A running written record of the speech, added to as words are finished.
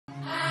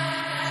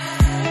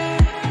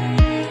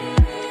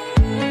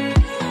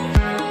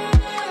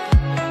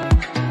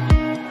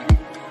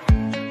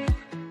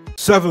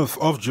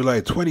7th of July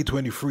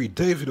 2023,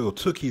 Davido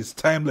took his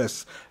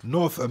timeless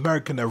North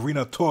American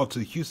Arena tour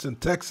to Houston,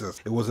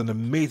 Texas. It was an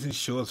amazing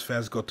show as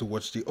fans got to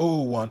watch the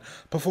 001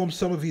 perform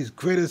some of his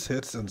greatest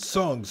hits and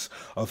songs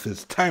of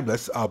his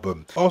timeless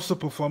album. Also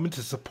performing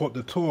to support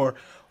the tour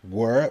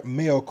were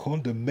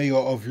Mayorkun, the mayor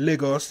of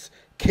Lagos,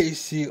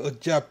 Kcee,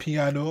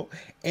 Ojapiano,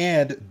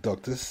 and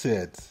Dr.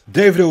 Sid.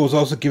 Davido was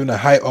also given a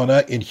high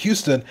honor in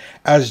Houston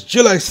as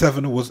July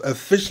 7 was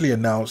officially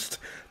announced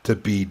to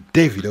be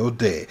Davido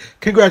Day.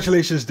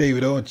 Congratulations,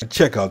 Davido, and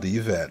check out the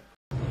event.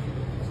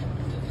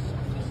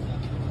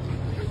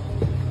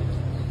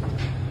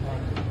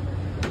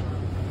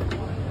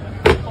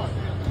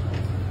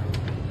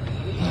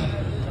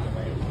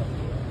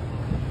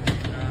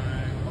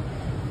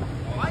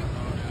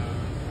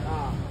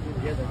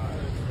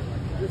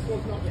 This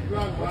one's not the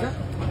ground, right?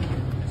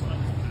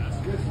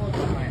 This one's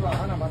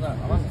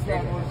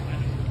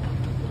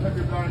not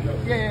the ground.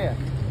 Yeah.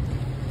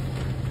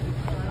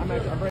 I'm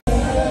ready.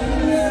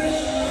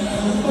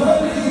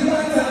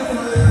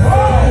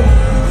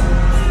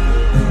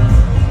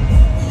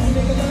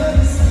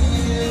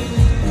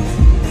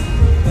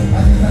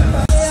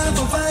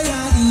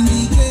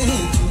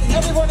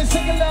 Everybody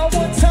sing it loud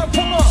one time,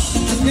 come on.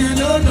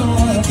 No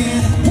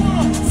again.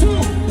 1,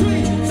 2, 3.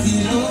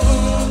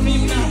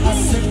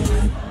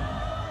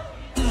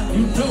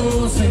 You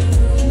know, say,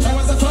 that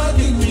was a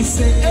fucking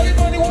mistake.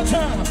 Everybody one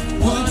time.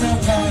 One time,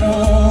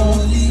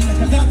 Caroli.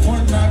 That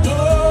one, I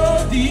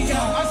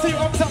see you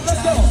up top,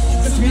 let's go.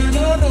 Cause me, I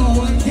don't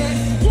know again.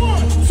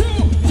 1, 2,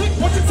 3,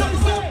 what you trying to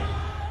say?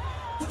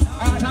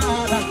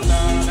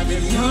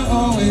 Baby, you're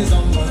always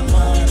on my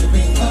mind.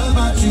 Think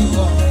about you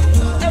all the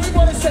time.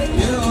 Everybody say,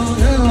 yo.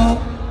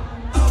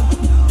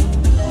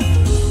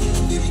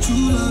 Baby,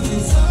 true love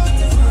is hard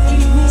to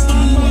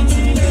find.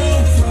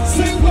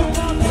 Sing what?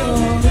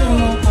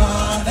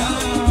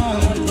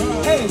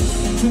 Hey,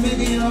 so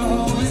baby, you're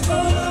always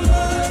on my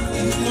mind.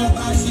 Think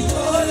about you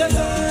all the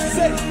time.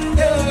 Say,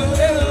 yo.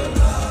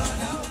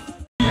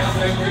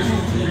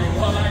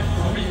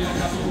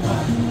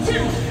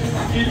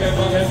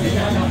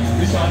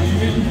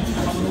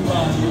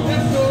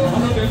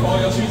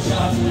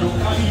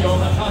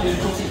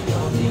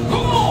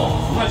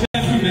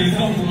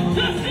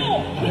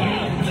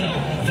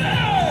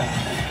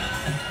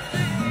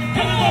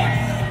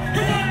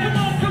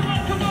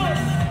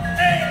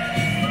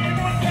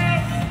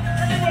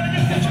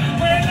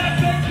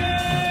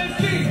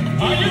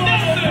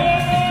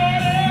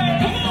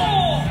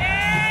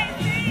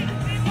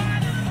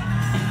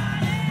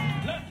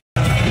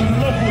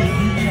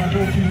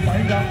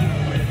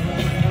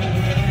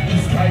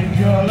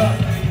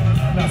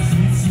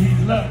 Sweet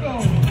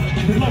love.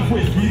 The love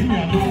with me, I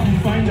know we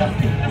find out.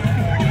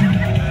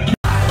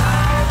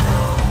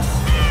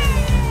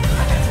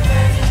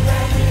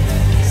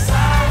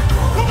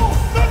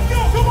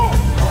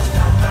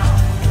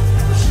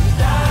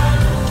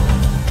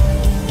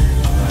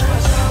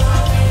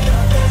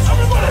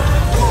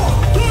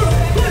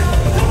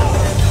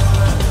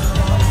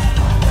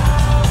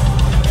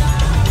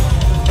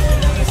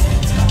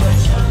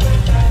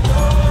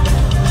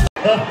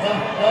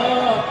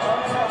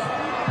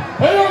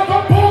 Hey,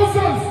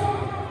 Compozers,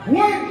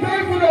 wake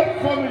David up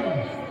for me.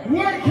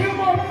 Wake him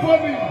up for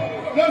me.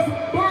 Let's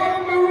burn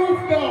the roof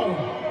down.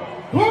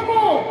 Come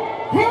on.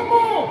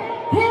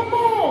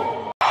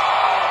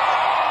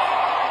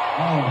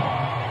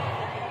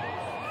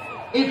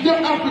 If you're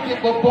African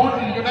but born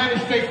in the United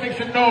States, make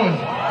some noise.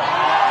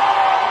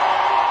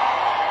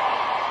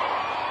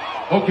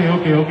 Okay,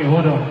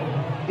 hold on.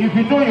 If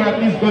you know you at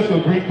least go to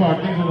a green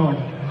card, make some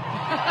noise.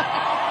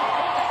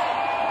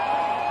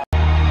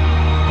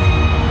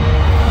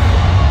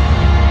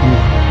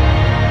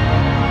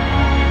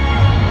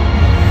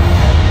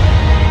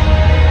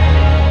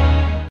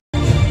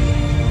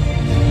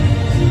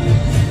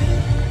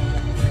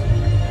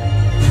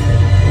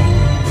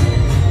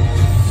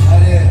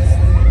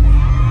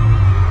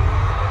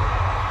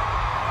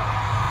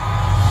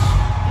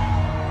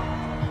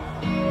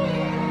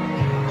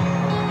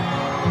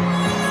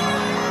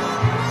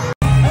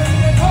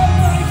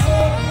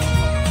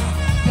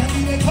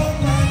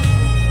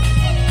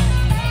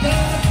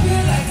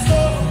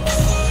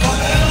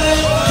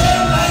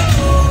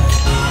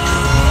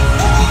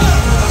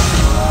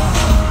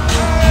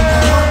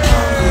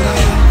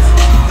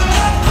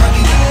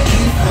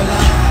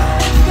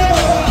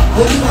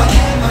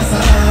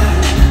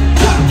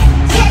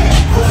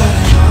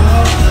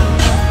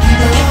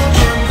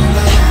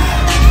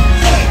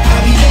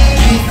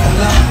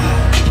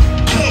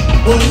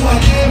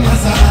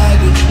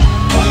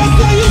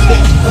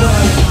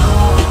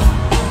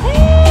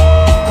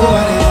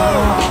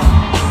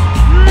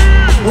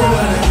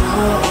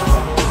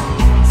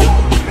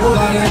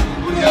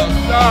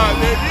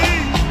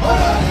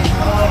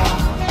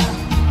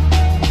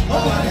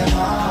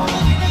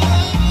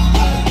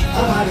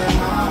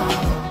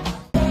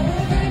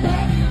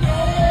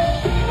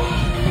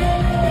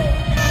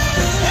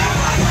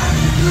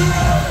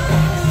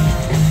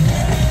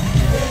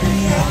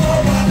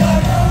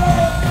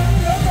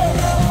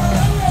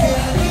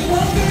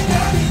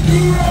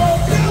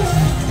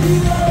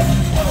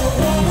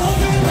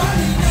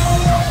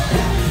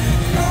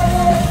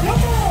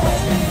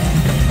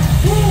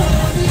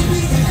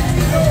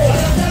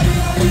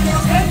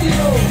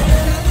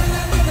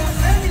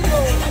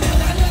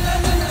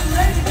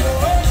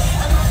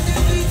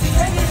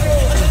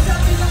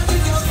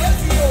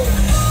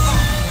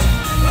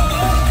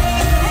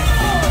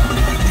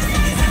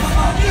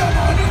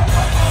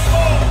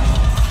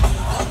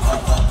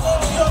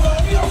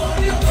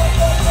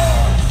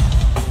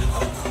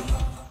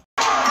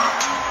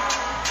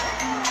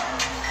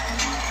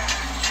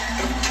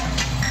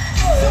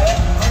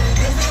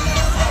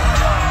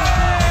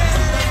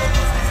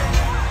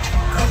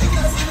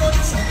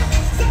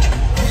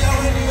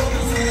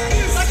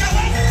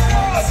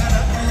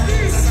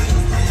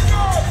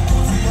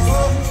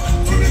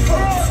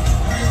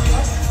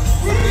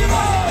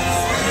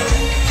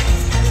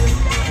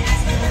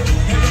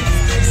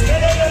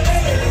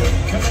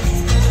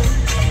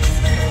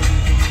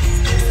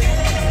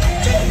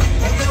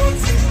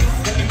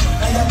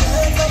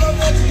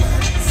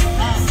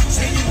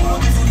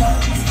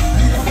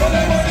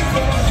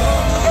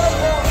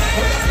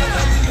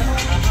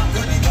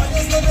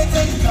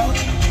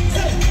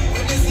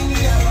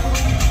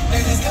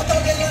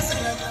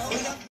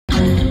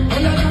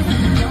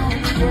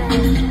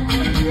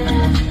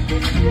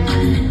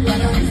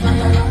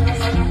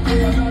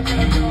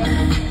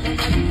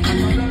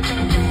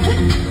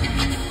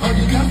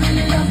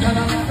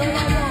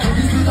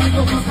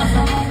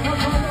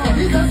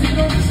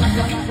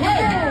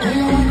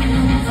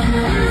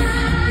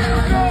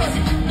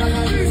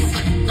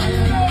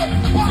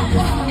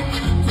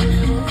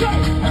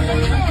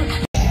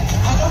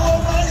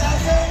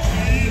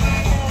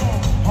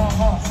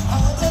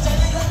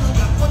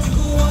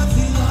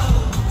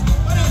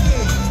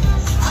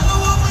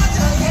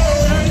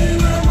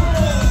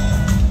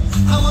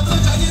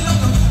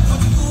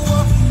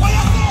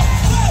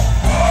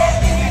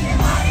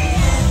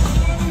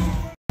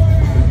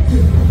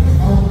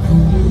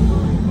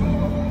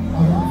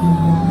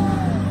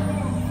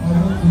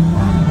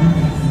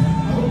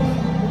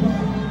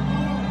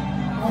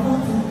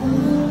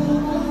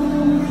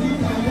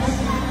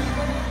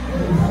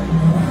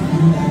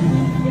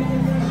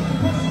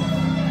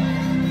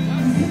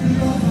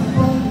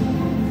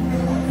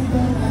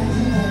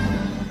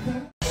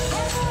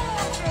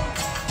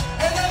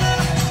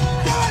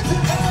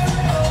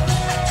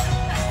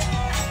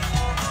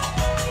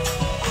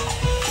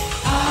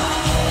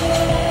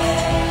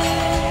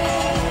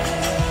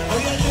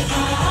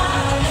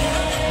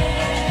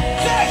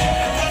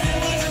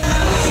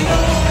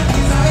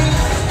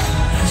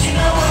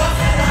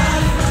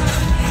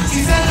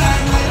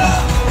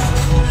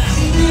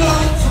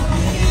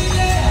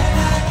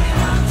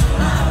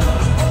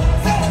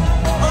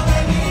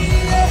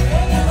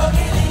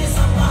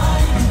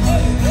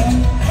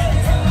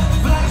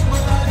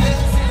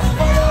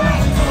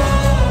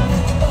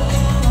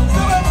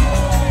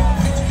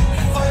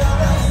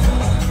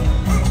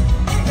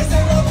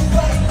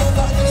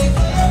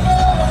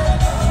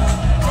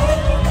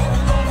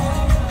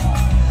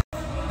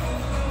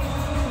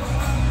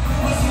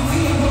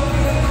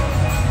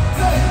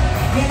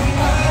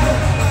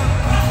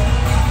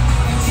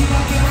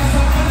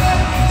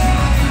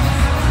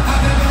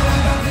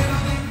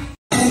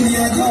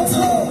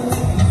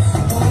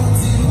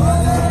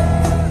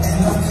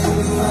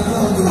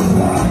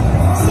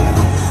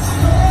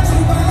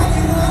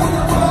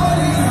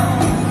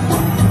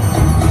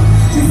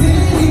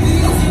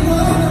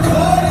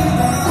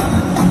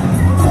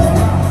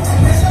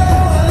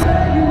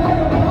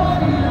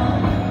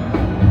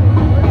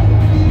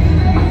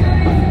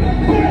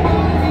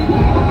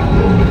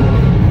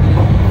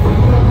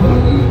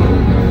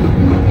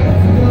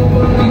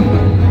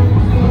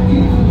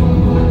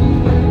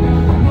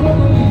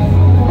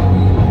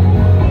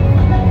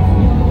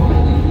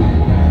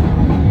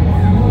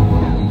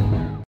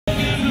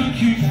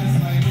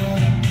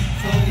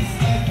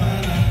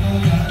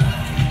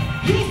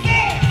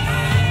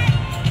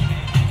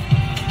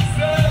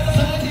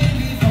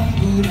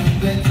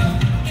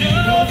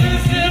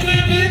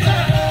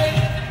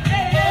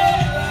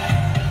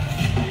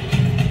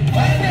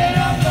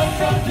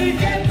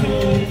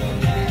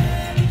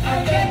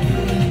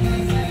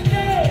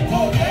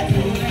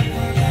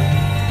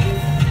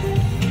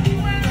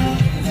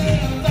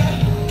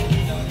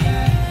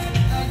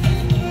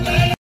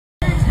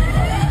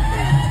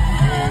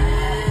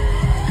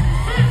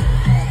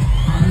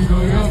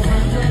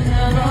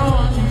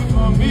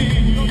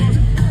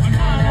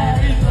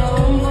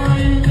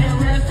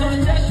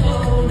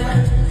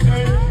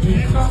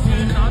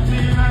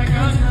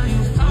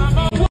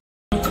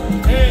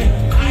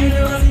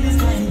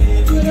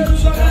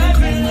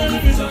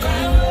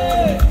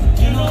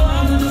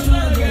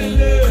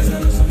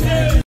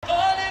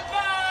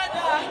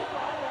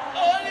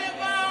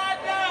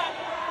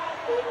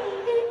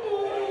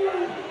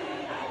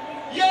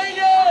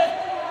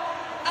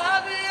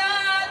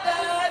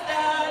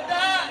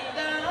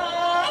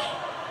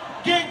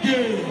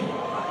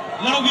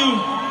 Mayorkun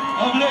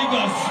of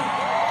Lagos.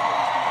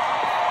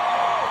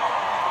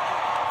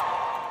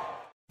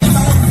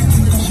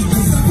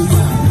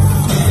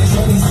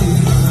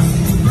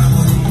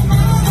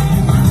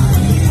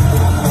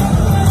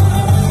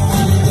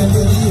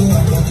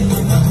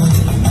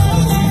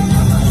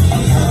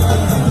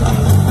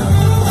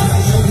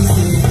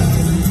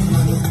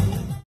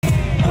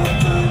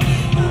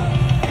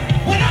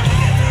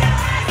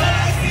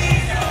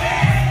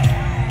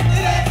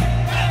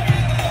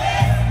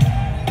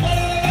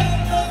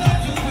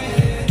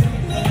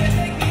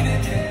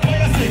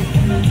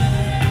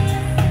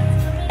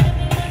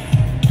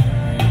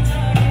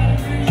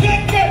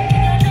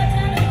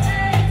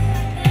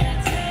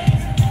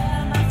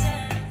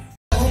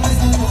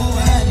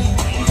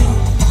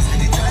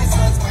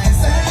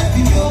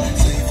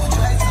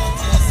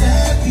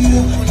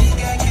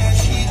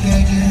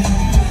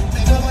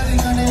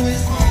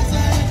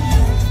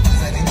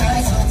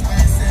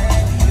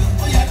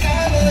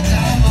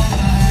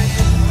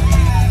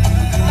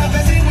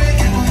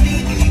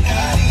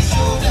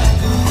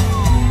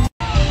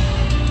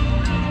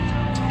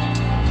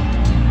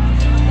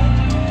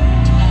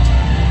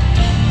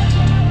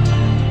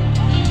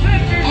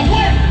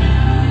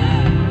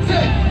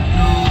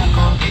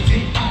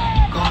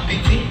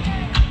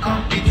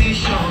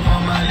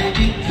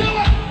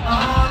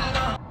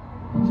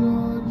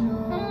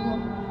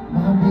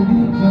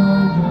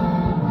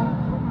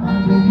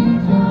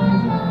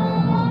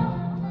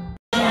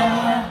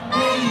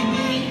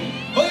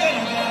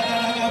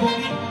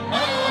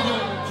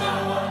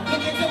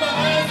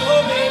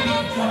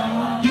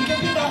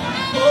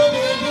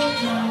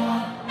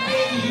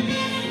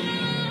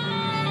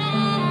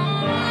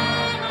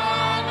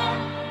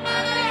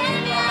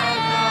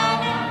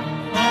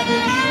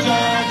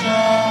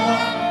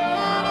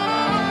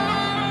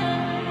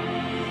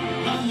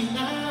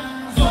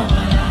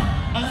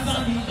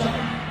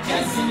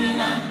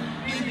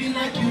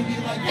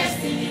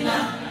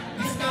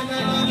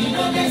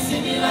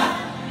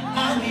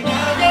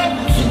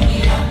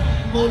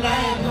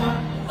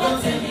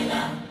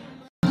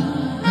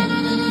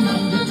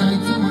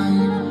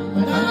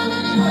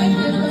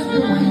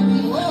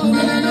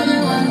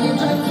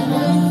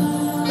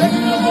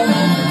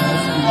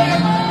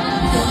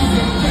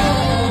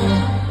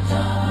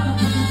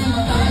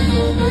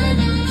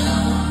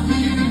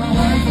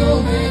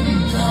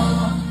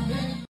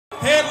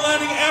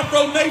 Headlining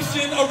Afro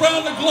Nation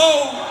around the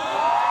globe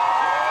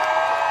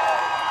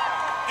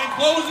and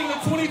closing the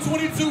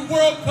 2022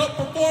 World Cup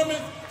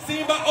performance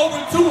seen by over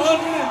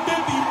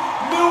 250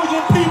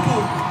 million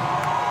people.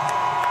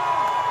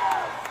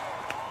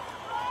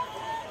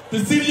 The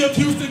city of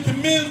Houston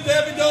commends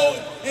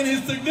Davido and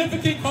his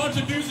significant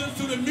contributions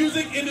to the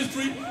music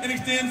industry and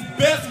extends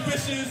best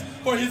wishes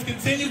for his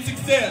continued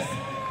success.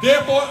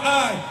 Therefore,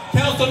 I,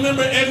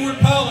 Councilmember Edward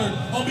Pollard,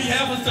 on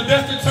behalf of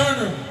Sylvester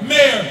Turner,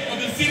 Mayor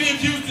of the City of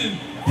Houston,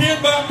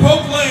 hereby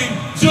proclaim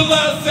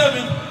July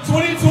 7th,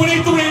 2023,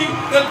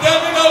 the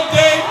Davido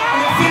Day in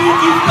the City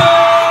of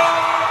Houston.